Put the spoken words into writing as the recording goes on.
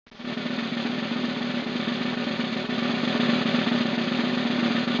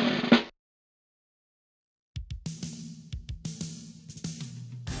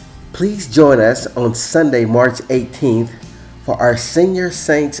Please join us on Sunday, March 18th for our Senior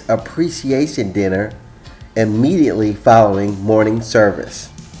Saints Appreciation Dinner immediately following morning service.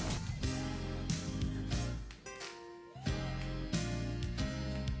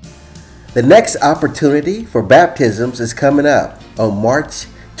 The next opportunity for baptisms is coming up on March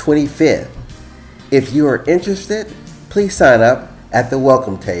 25th. If you are interested, please sign up at the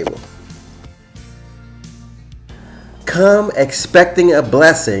welcome table. Come expecting a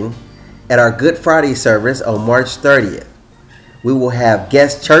blessing at our Good Friday service on March 30th. We will have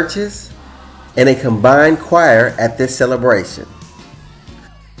guest churches and a combined choir at this celebration.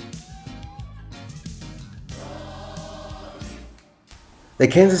 The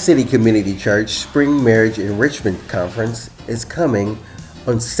Kansas City Community Church Spring Marriage Enrichment Conference is coming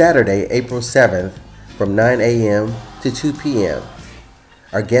on Saturday, April 7th from 9 a.m. to 2 p.m.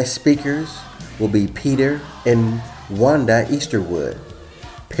 Our guest speakers will be Peter and Wanda Easterwood,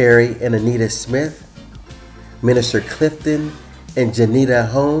 Perry and Anita Smith, Minister Clifton and Janita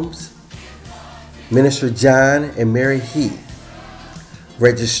Holmes, Minister John and Mary Heath.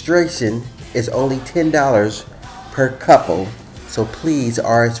 Registration is only $10 per couple, so please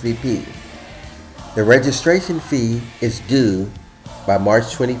RSVP. The registration fee is due by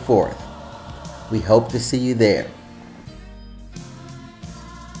March 24th. We hope to see you there.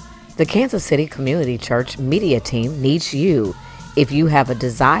 The Kansas City Community Church Media Team needs you. If you have a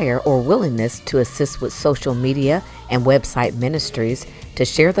desire or willingness to assist with social media and website ministries to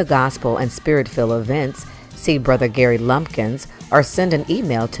share the gospel and spirit-filled events, see Brother Gary Lumpkins or send an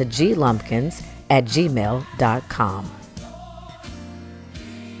email to glumpkins@gmail.com.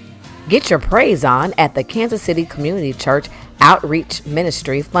 Get your praise on at the Kansas City Community Church Outreach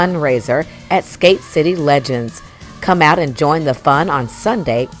Ministry fundraiser at Skate City Legends. Come out and join the fun on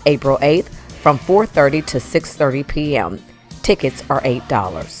Sunday, April 8th from 4:30 to 6:30 p.m. Tickets are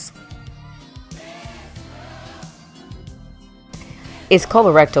 $8. It's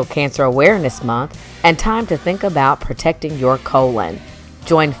Colorectal Cancer Awareness Month and time to think about protecting your colon.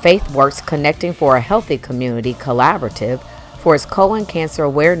 Join FaithWorks Connecting for a Healthy Community Collaborative for its Colon Cancer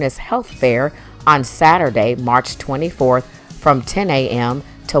Awareness Health Fair on Saturday, March 24th from 10 a.m.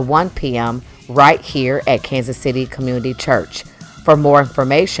 to 1 p.m. right here at Kansas City Community Church. For more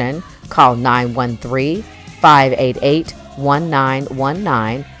information, call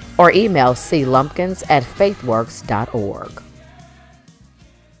 913-588-1919 or email clumpkins@faithworks.org.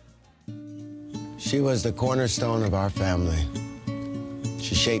 She was the cornerstone of our family.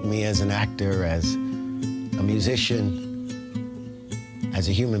 She shaped me as an actor, as a musician, as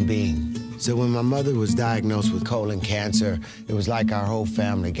a human being. So when my mother was diagnosed with colon cancer, it was like our whole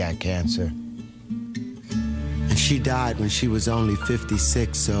family got cancer. And she died when she was only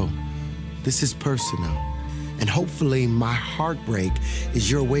 56, so this is personal. And hopefully my heartbreak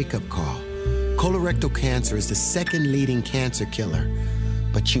is your wake-up call. Colorectal cancer is the second leading cancer killer,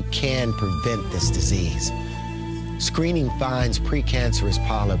 but you can prevent this disease. Screening finds precancerous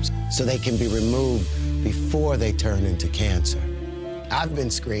polyps so they can be removed before they turn into cancer. I've been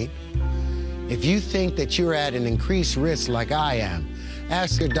screened. If you think that you're at an increased risk like I am,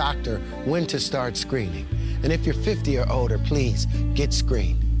 ask your doctor when to start screening. And if you're 50 or older, please get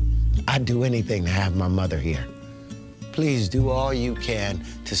screened. I'd do anything to have my mother here. Please do all you can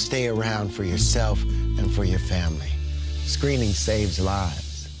to stay around for yourself and for your family. Screening saves lives.